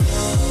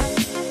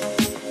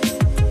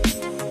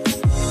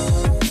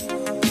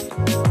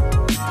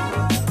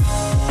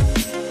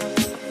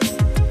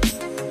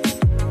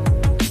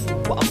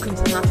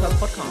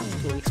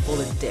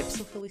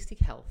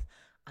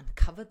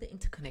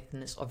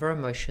of our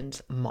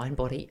emotions, mind,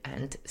 body,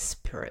 and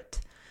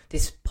spirit.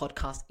 This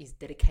podcast is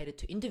dedicated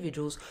to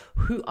individuals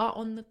who are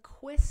on the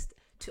quest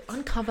to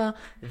uncover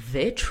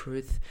their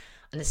truth,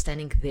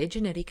 understanding their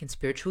genetic and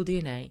spiritual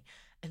DNA,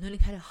 and learning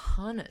how to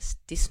harness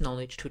this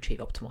knowledge to achieve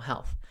optimal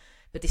health.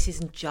 But this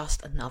isn't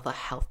just another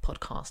health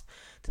podcast.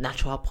 The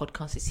Natural Health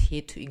Podcast is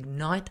here to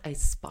ignite a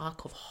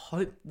spark of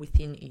hope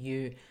within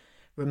you,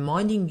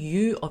 reminding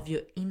you of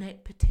your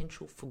innate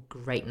potential for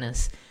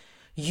greatness.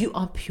 You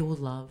are pure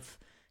love,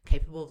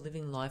 capable of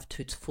living life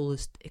to its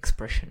fullest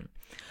expression.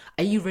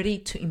 Are you ready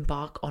to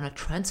embark on a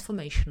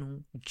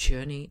transformational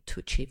journey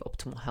to achieve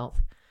optimal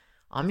health?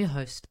 I'm your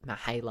host,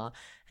 Mahela,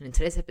 and in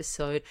today's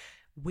episode,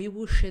 we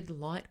will shed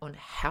light on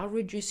how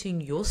reducing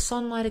your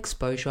sunlight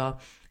exposure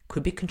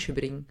could be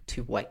contributing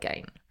to weight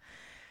gain.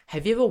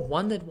 Have you ever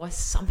wondered why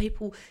some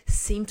people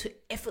seem to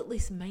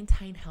effortlessly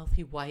maintain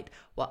healthy weight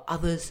while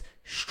others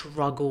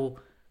struggle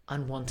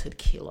unwanted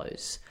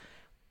kilos?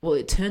 Well,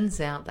 it turns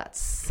out that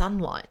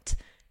sunlight,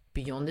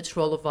 beyond its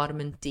role of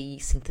vitamin D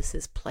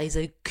synthesis, plays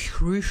a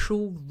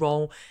crucial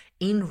role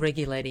in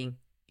regulating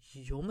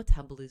your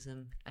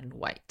metabolism and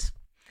weight.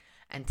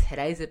 And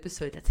today's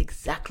episode, that's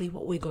exactly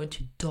what we're going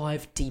to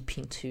dive deep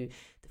into,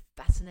 the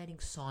fascinating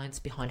science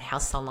behind how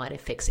sunlight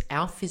affects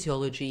our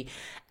physiology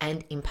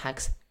and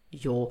impacts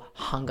your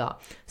hunger,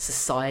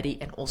 satiety,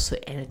 and also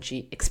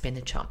energy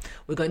expenditure.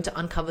 We're going to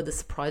uncover the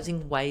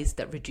surprising ways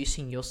that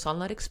reducing your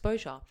sunlight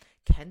exposure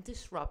can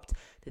disrupt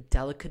the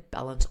delicate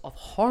balance of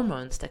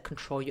hormones that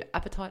control your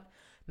appetite,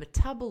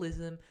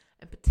 metabolism,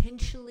 and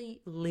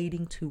potentially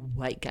leading to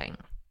weight gain.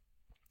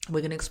 We're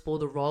going to explore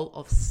the role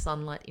of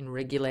sunlight in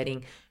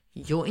regulating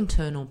your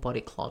internal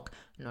body clock,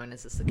 known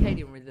as the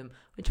circadian rhythm,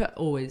 which I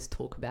always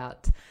talk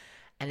about,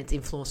 and its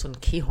influence on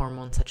key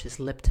hormones such as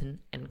leptin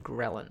and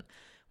ghrelin,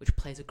 which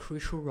plays a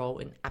crucial role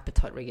in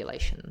appetite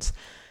regulations.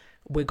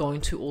 We're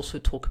going to also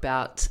talk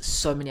about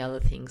so many other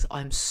things.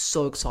 I'm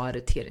so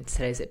excited to get into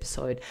today's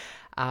episode,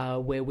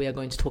 where we are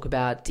going to talk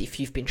about if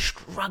you've been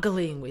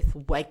struggling with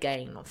weight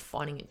gain or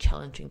finding it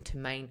challenging to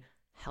maintain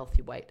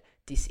healthy weight.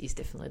 This is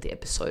definitely the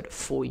episode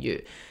for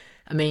you.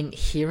 I mean,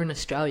 here in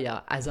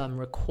Australia, as I'm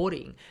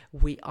recording,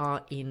 we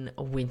are in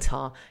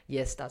winter.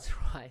 Yes, that's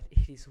right.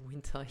 It is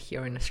winter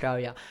here in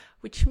Australia,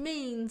 which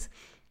means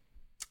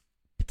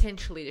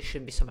potentially there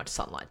shouldn't be so much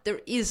sunlight.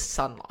 There is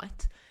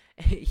sunlight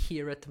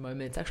here at the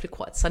moment. It's actually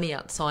quite sunny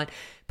outside,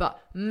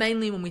 but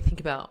mainly when we think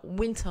about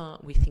winter,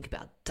 we think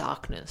about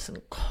darkness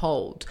and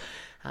cold,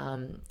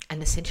 and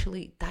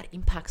essentially that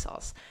impacts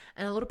us.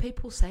 And a lot of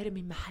people say to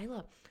me,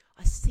 Mahela,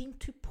 I seem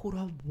to put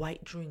on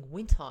weight during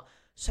winter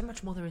so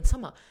much more than in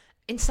summer.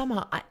 In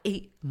summer, I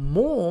eat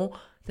more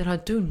than I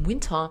do in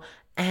winter,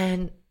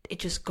 and it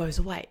just goes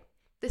away.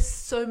 There's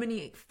so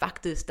many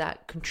factors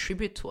that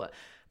contribute to it,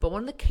 but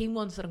one of the key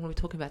ones that I'm going to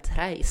be talking about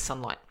today is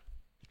sunlight.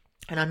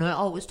 And I know I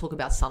always talk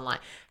about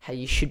sunlight, how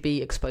you should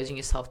be exposing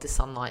yourself to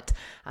sunlight,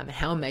 and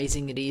how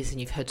amazing it is. And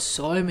you've heard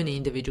so many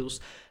individuals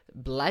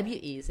blab your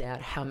ears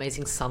out how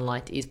amazing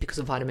sunlight is because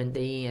of vitamin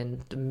D and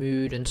the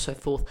mood and so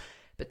forth.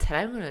 But today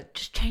I'm going to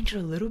just change it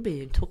a little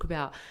bit and talk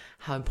about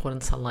how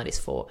important sunlight is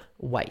for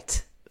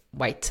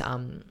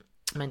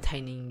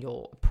maintaining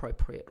your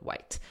appropriate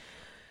weight.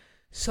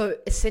 So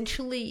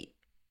essentially,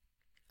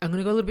 I'm going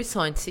to go a little bit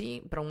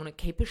sciencey, but I'm going to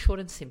keep it short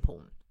and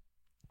simple.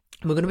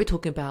 We're going to be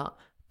talking about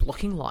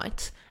blocking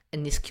light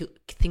and this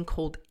thing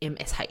called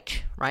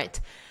MSH, right?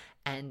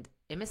 And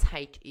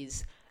MSH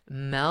is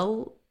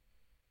melanocyte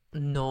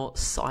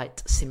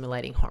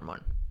stimulating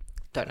hormone.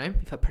 Don't know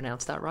if I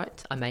pronounced that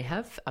right. I may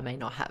have, I may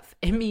not have.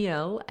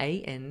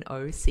 melanocyte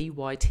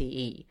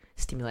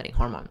stimulating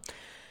hormone.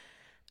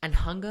 And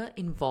hunger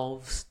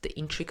involves the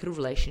intricate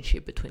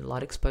relationship between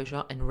light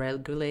exposure and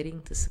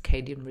regulating the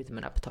circadian rhythm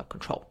and appetite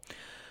control.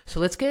 So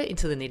let's get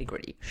into the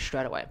nitty-gritty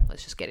straight away.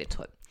 Let's just get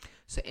into it.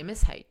 So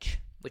MSH,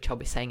 which I'll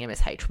be saying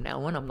MSH from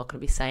now on, I'm not going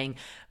to be saying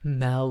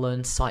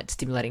melanocyte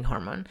stimulating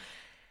hormone,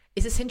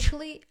 is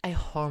essentially a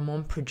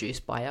hormone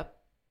produced by a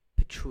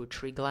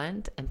pituitary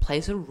gland and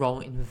plays a role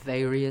in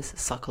various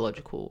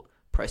physiological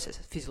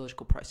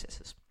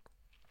processes,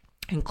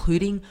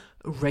 including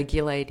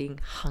regulating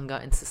hunger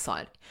and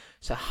satiety.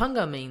 So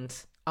hunger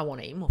means I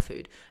want to eat more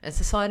food, and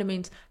satiety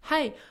means,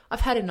 hey,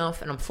 I've had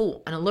enough and I'm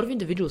full. And a lot of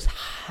individuals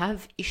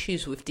have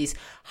issues with this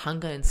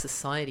hunger and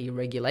satiety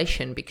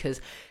regulation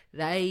because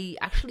they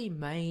actually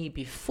may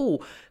be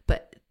full,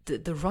 but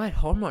the right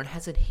hormone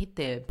hasn't hit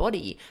their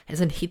body,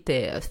 hasn't hit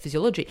their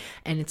physiology,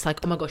 and it's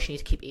like, oh my gosh, you need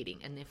to keep eating,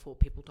 and therefore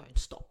people don't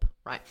stop,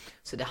 right?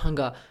 So the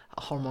hunger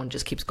hormone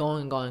just keeps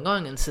going,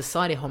 and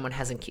satiety hormone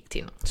hasn't kicked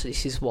in. So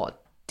this is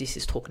what this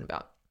is talking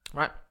about,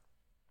 right?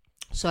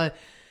 So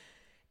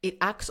it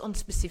acts on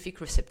specific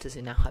receptors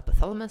in our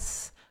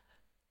hypothalamus,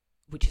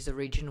 which is a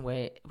region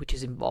which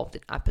is involved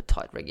in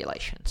appetite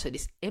regulation. So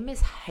this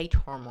MSH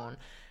hormone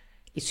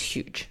is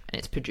huge, and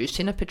it's produced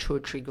in a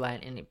pituitary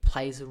gland, and it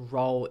plays a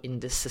role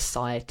in the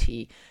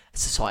satiety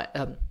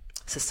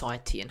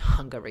and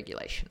hunger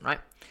regulation, right?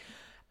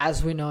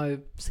 as we know,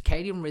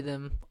 circadian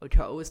rhythm, which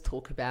I always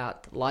talk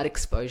about, light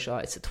exposure,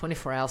 it's a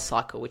 24-hour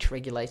cycle which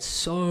regulates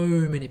so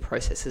many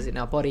processes in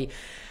our body,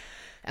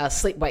 our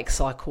sleep-wake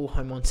cycle,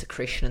 hormone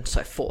secretion, and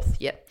so forth.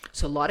 Yeah.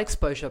 So light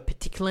exposure,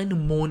 particularly in the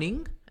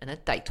morning and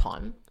at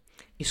daytime,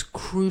 is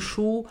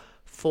crucial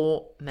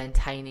for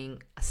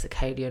maintaining a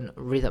circadian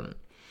rhythm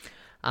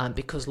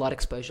because light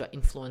exposure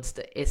influences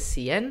the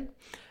SCN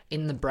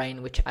in the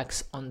brain, which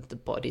acts on the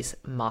body's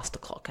master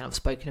clock. And I've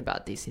spoken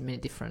about this in many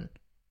different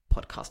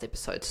podcast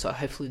episodes, so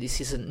hopefully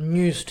this isn't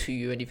news to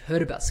you and you've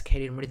heard about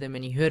circadian rhythm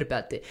and you heard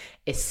about the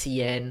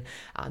SCN,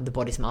 the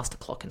body's master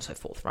clock, and so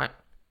forth, right?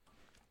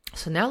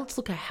 So now let's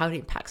look at how it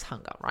impacts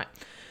hunger, right?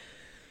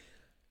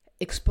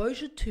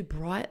 Exposure to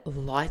bright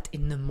light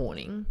in the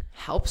morning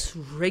helps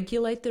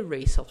regulate the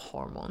release of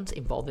hormones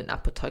involved in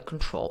appetite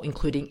control,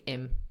 including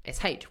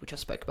MSH, which I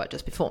spoke about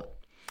just before.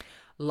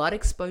 Light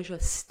exposure,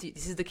 this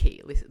is the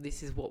key.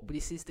 This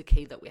is the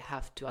key that we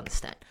have to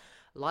understand.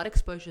 Light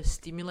exposure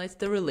stimulates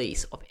the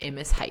release of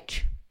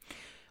MSH,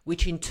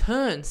 which in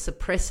turn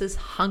suppresses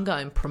hunger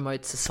and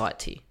promotes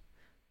satiety.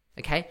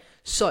 Okay,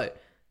 so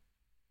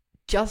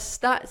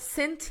just that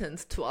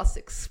sentence to us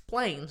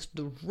explains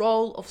the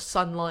role of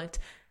sunlight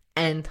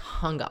and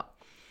hunger.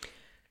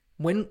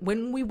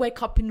 When we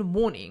wake up in the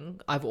morning,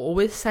 I've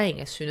always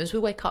saying as soon as we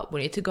wake up, we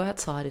need to go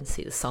outside and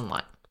see the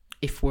sunlight.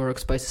 If we're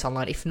exposed to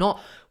sunlight, if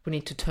not, we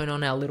need to turn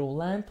on our little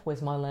lamp.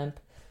 Where's my lamp?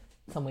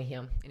 Somewhere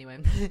here. Anyway,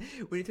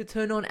 we need to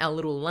turn on our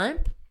little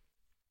lamp,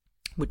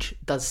 which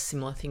does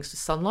similar things to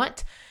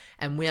sunlight,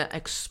 and we are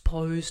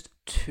exposed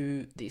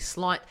to this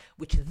light,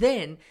 which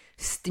then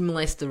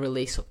stimulates the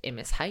release of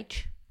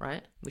MSH,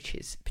 right, which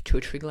is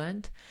pituitary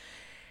gland,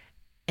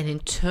 and in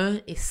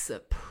turn it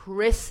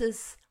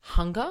suppresses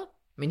hunger,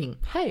 meaning,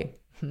 hey,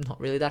 I'm not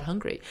really that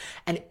hungry,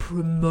 and it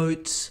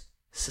promotes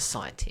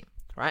satiety,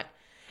 right?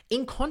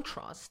 In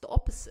contrast, the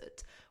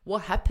opposite,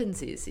 what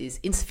happens is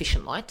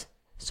insufficient light,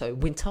 so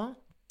winter,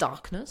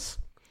 darkness,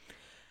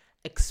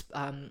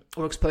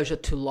 or exposure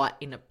to light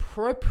in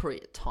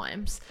appropriate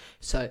times.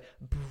 So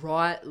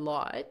bright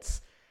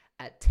lights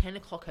at 10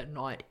 o'clock at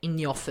night in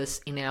the office,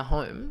 in our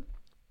home,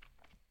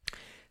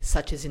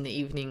 such as in the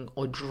evening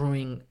or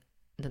during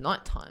the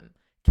nighttime,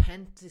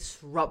 can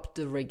disrupt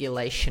the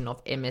regulation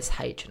of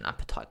MSH and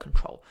appetite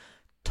control.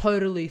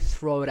 Totally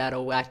throw it out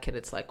of whack, and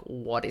it's like,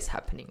 what is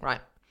happening,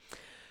 right?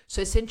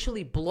 So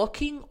essentially,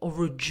 blocking or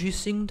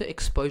reducing the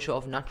exposure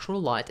of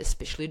natural light,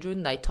 especially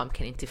during daytime,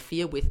 can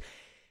interfere with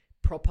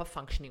proper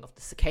functioning of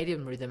the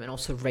circadian rhythm and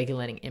also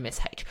regulating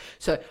MSH.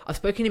 So I've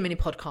spoken in many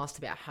podcasts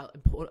about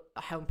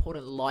how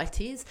important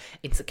light is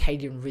in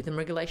circadian rhythm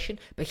regulation,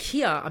 but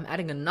here I'm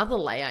adding another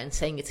layer and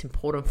saying it's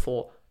important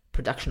for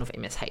production of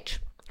MSH,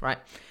 right?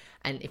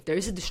 And if there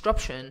is a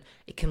disruption,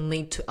 it can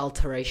lead to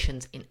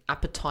alterations in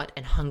appetite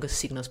and hunger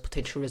signals,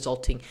 potentially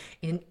resulting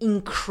in an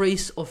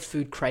increase of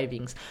food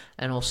cravings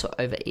and also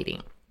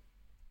overeating,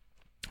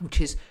 which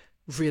is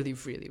really,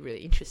 really, really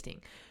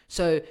interesting.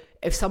 So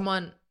if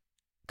someone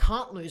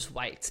can't lose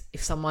weight,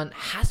 if someone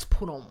has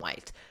put on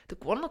weight,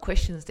 one of the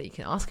questions that you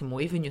can ask them,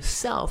 or even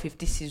yourself, if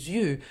this is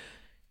you,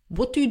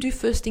 what do you do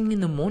first thing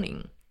in the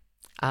morning?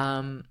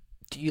 Do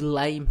you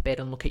lay in bed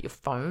and look at your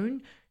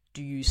phone?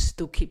 Do you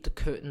still keep the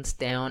curtains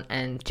down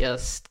and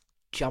just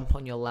jump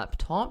on your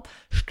laptop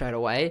straight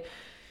away?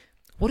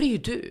 What do you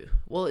do?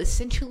 Well,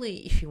 essentially,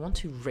 if you want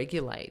to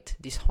regulate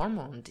this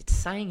hormone, it's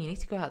saying you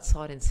need to go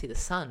outside and see the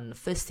sun the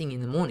first thing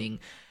in the morning.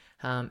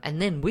 And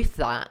then with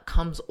that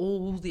comes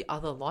all the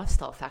other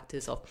lifestyle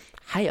factors of,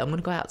 hey, I'm going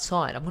to go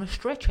outside. I'm going to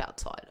stretch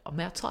outside. I'm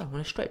outside. I'm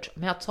going to stretch.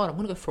 I'm outside. I'm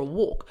going to go for a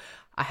walk.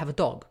 I have a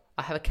dog.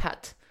 I have a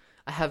cat.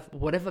 I have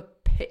whatever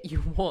pet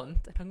you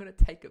want, and I'm going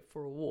to take it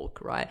for a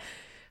walk, right?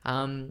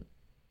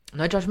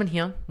 No judgment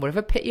here.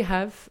 Whatever pet you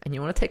have and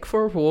you want to take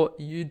for a walk,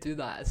 you do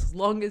that as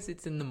long as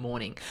it's in the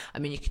morning. I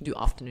mean, you can do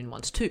afternoon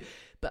ones too,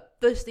 but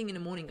first thing in the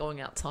morning, going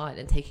outside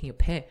and taking a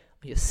pet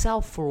or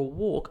yourself for a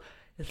walk,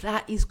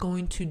 that is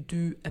going to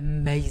do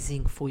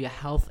amazing for your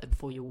health and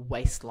for your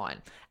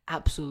waistline.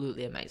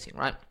 Absolutely amazing,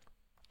 right?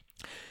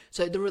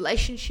 So the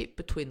relationship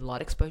between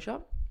light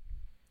exposure,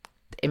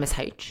 the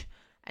MSH,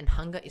 and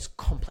hunger is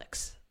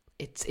complex.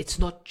 It's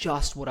not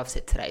just what I've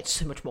said today. It's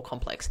so much more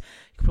complex.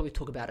 You could probably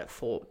talk about it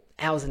for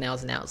hours and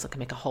hours and hours. I can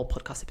make a whole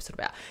podcast episode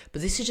about.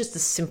 But this is just a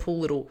simple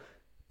little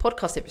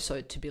podcast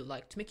episode to be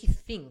like, to make you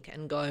think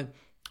and go,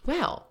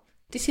 wow,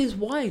 this is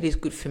why it is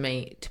good for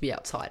me to be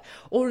outside.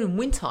 Or in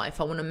winter,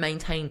 if I want to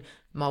maintain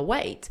my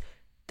weight,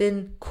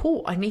 then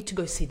cool, I need to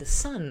go see the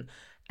sun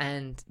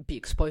and be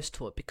exposed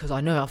to it because I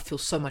know I feel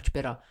so much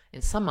better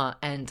in summer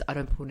and I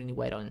don't put any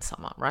weight on in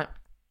summer, right?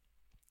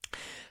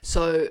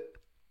 So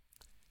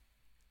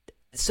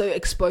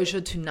exposure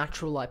to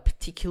natural light,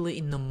 particularly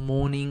in the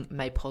morning,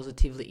 may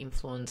positively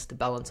influence the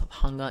balance of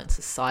hunger and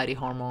satiety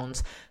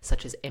hormones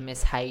such as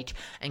MSH,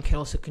 and can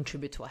also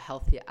contribute to a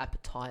healthier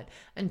appetite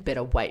and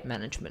better weight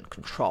management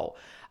control.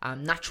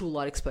 Natural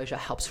light exposure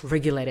helps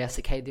regulate our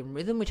circadian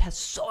rhythm, which has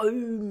so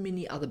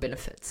many other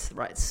benefits,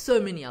 right? So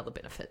many other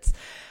benefits,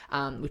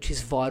 which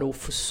is vital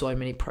for so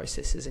many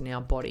processes in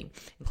our body,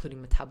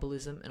 including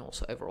metabolism and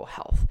also overall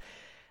health.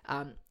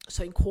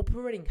 So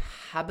incorporating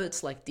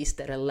habits like this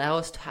that allow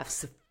us to have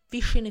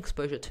sufficient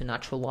exposure to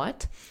natural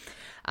light,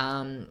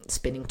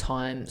 spending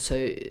time, so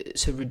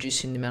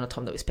reducing the amount of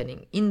time that we're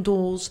spending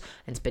indoors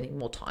and spending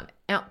more time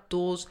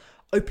outdoors,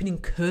 opening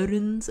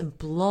curtains and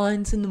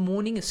blinds in the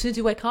morning. As soon as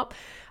you wake up,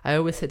 I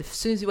always said, as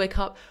soon as you wake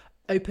up,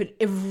 open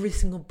every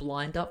single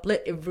blind up,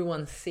 let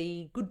everyone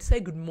see, say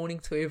good morning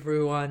to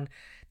everyone.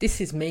 This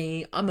is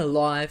me, I'm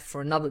alive for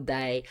another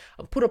day.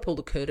 I'll put up all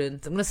the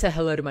curtains, I'm going to say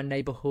hello to my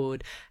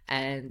neighborhood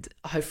and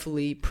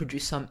hopefully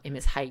produce some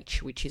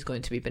MSH, which is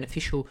going to be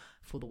beneficial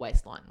for the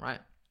waistline,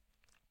 right?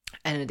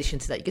 And in addition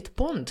to that, you get to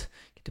bond.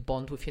 You get to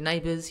bond with your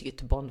neighbors, you get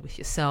to bond with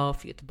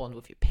yourself, you get to bond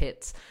with your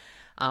pets.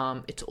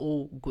 It's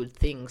all good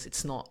things.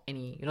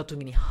 You're not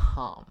doing any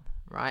harm,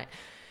 right?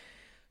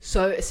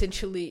 So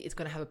essentially, it's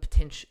going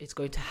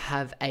to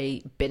have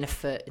a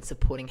benefit in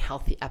supporting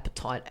healthy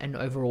appetite and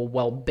overall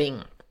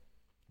well-being.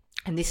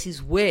 And this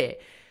is where,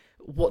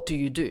 what do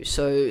you do?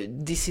 So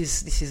this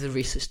is a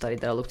research study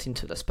that I looked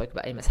into that spoke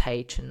about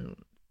MSH and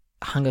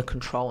hunger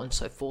control and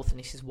so forth. And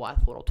this is why I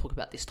thought I'll talk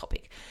about this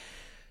topic.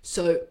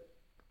 So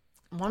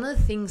one of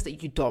the things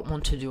that you don't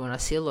want to do, and I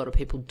see a lot of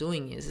people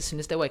doing, is as soon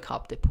as they wake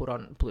up, they put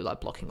on blue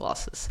light blocking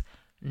glasses.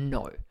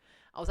 No.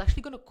 I was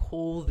actually going to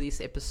call this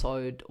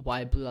episode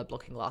Why Blue Light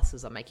Blocking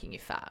Glasses Are Making You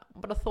Fat.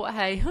 But I thought,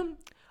 hey,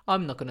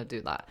 I'm not going to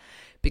do that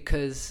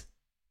because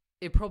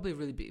it'd probably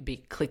really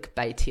be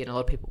clickbaity and a lot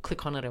of people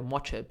click on it and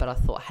watch it. But I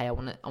thought, hey, I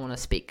want to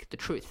speak the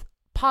truth.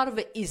 Part of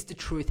it is the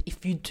truth.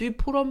 If you do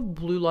put on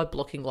blue light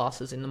blocking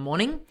glasses in the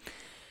morning,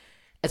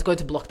 it's going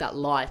to block that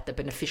light, the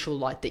beneficial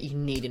light that you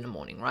need in the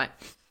morning, right?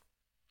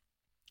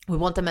 We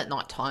want them at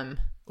nighttime.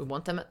 We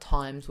want them at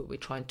times where we're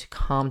trying to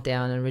calm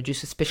down and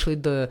reduce, especially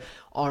the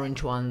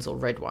orange ones or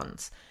red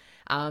ones.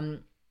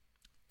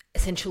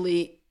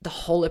 Essentially, the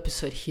whole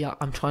episode here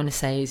I'm trying to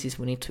say is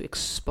we need to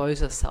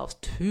expose ourselves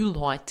to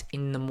light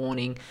in the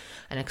morning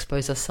and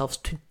expose ourselves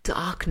to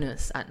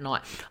darkness at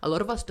night. A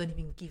lot of us don't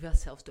even give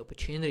ourselves the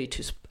opportunity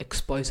to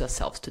expose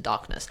ourselves to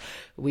darkness.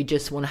 We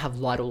just want to have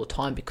light all the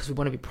time because we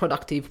want to be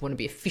productive, we want to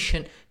be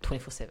efficient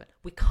 24/7.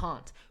 We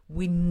can't.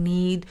 We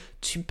need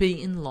to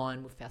be in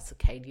line with our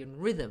circadian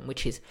rhythm,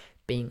 which is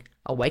being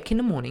awake in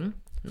the morning,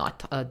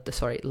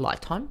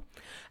 lighttime,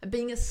 and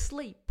being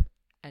asleep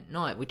at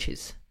night, which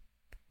is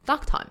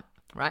dark time.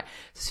 Right?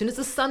 As soon as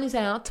the sun is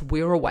out,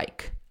 we're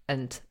awake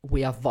and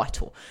we are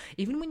vital.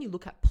 Even when you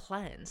look at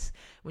plants,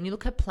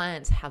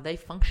 how they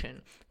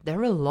function,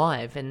 they're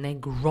alive and they're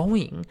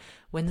growing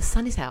when the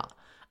sun is out.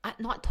 At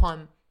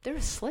nighttime, they're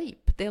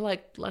asleep. They're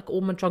like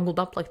all jungled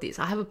up like this.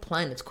 I have a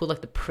plant, it's called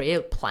like the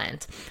prayer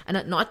plant. And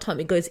at nighttime,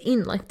 it goes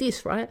in like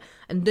this, right?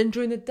 And then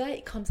during the day,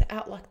 it comes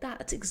out like that.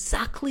 That's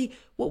exactly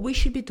what we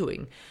should be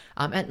doing.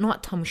 At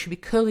nighttime, we should be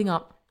curling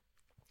up,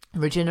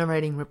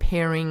 regenerating,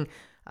 repairing,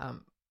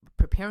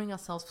 preparing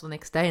ourselves for the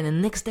next day. And the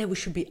next day we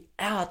should be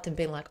out and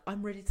being like,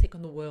 I'm ready to take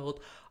on the world.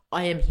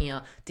 I am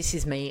here. This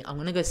is me. I'm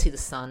going to go see the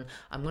sun.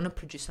 I'm going to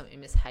produce some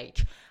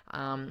MSH.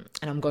 And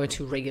I'm going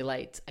to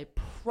regulate a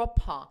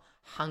proper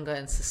hunger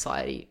and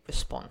satiety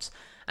response.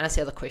 And that's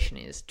the other question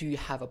is, do you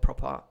have a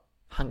proper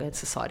hunger and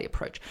satiety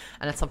approach?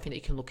 And that's something that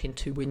you can look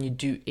into when you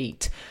do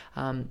eat.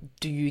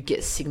 Do you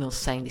get signals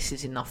saying this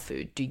is enough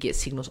food? Do you get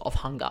signals of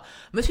hunger?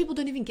 Most people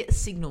don't even get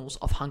signals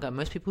of hunger.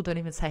 Most people don't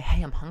even say,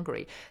 hey, I'm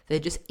hungry. They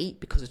just eat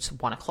because it's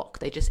 1 o'clock.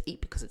 They just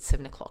eat because it's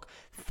 7 o'clock.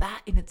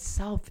 That in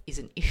itself is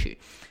an issue.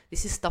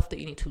 This is stuff that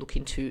you need to look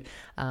into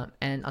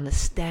and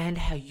understand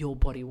how your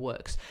body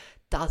works.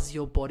 Does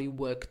your body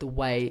work the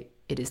way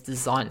it is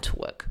designed to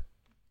work?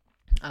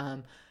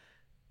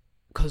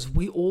 Because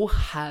we all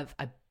have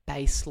a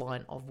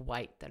baseline of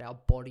weight that our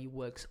body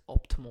works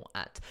optimal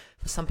at.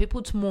 For some people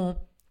it's more,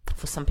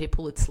 for some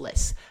people it's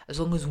less. As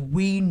long as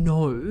we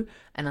know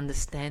and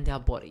understand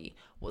our body,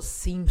 what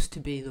seems to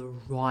be the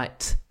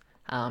right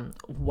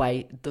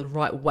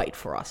weight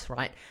for us,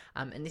 right?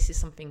 And this is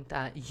something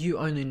that you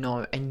only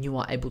know and you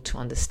are able to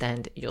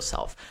understand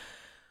yourself.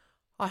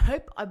 I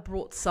hope I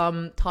brought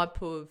some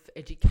type of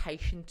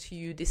education to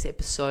you this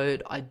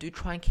episode. I do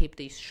try and keep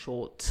these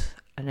short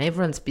and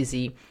everyone's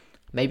busy.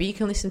 Maybe you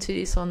can listen to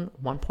this on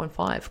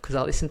 1.5 because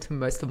I listen to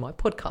most of my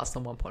podcasts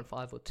on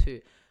 1.5 or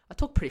 2. I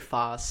talk pretty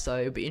fast, so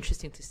it'll be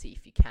interesting to see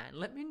if you can.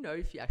 Let me know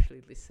if you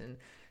actually listen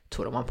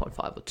to it on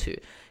 1.5 or 2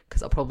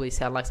 because I'll probably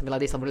sound like something like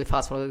this. I'm really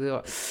fast.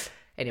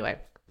 Anyway,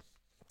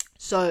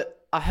 so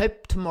I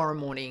hope tomorrow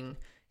morning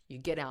you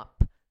get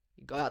up,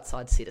 you go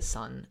outside, see the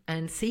sun,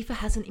 and see if it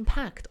has an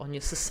impact on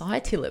your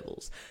satiety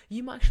levels.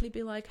 You might actually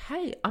be like,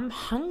 hey, I'm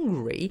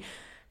hungry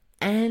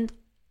and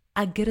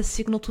I get a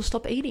signal to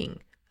stop eating.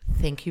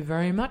 Thank you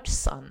very much,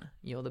 sun.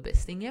 You're the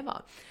best thing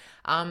ever.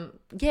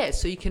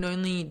 So you can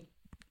only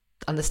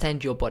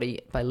understand your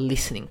body by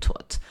listening to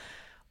it.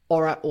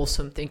 All right,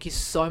 awesome. Thank you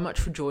so much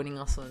for joining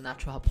us on the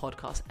Natural Health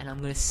Podcast, and I'm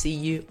going to see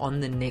you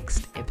on the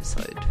next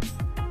episode.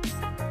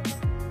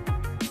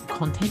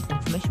 content and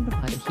information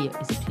provided here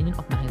is the opinion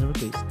of Mahela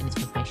Raguse and is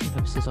for information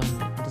purposes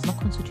only and does not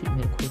constitute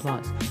medical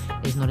advice.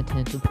 It is not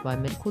intended to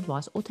provide medical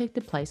advice or take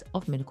the place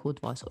of medical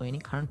advice or any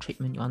current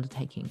treatment you're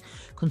undertaking.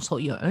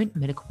 Consult your own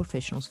medical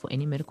professionals for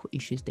any medical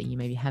issues that you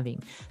may be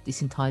having.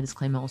 This entire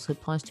disclaimer also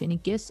applies to any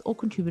guests or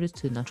contributors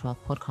to the Natural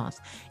Health Podcast.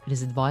 It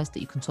is advised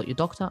that you consult your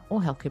doctor or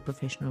healthcare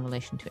professional in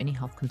relation to any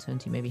health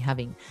concerns you may be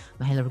having.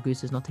 Mahela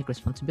Raguse does not take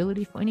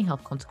responsibility for any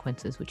health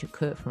consequences which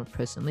occur from a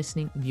person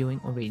listening,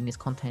 viewing, or reading this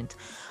content.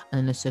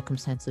 Under no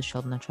circumstances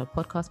shall the Natural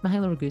Health Podcast,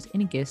 Mahela Raguse,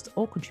 any guests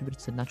or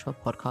contributors to the Natural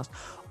Health Podcast,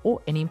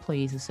 or any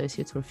employees,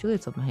 associates, or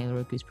affiliates of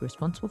Mahela Raguse be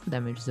responsible for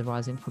damages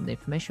arising from the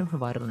information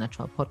provided on the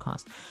Natural Health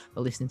Podcast.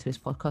 By listening to this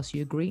podcast,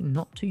 you agree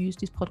not to use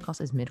this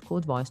podcast as medical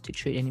advice to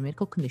treat any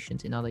medical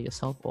conditions in either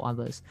yourself or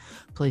others.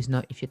 Please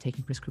note, if you're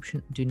taking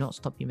prescription, do not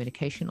stop your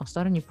medication or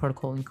start a new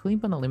protocol, including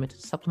but not limited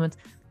to supplements,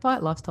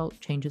 diet, lifestyle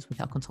changes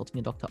without consulting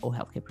a doctor or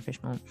healthcare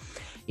professional.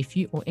 If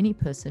you or any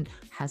person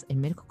has a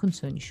medical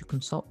concern, you should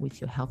consult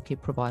with your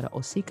healthcare provider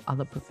or seek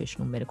other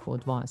professional medical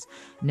advice.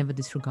 Never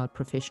disregard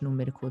professional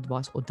medical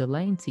advice or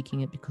delay in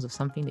seeking it because of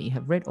something that you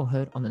have read or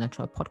heard on the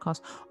Natural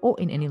Podcast or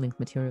in any linked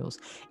materials.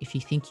 If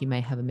you think you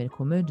may have a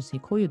medical emergency,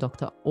 call your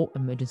doctor or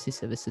emergency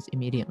services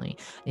immediately.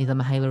 Neither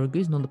Mahela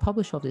Raguse nor the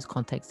publisher of this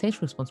content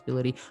takes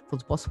responsibility for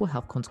the possible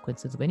health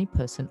consequences of any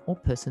person or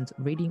persons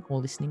reading or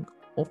listening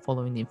or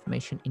following the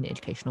information in the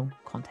educational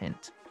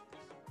content.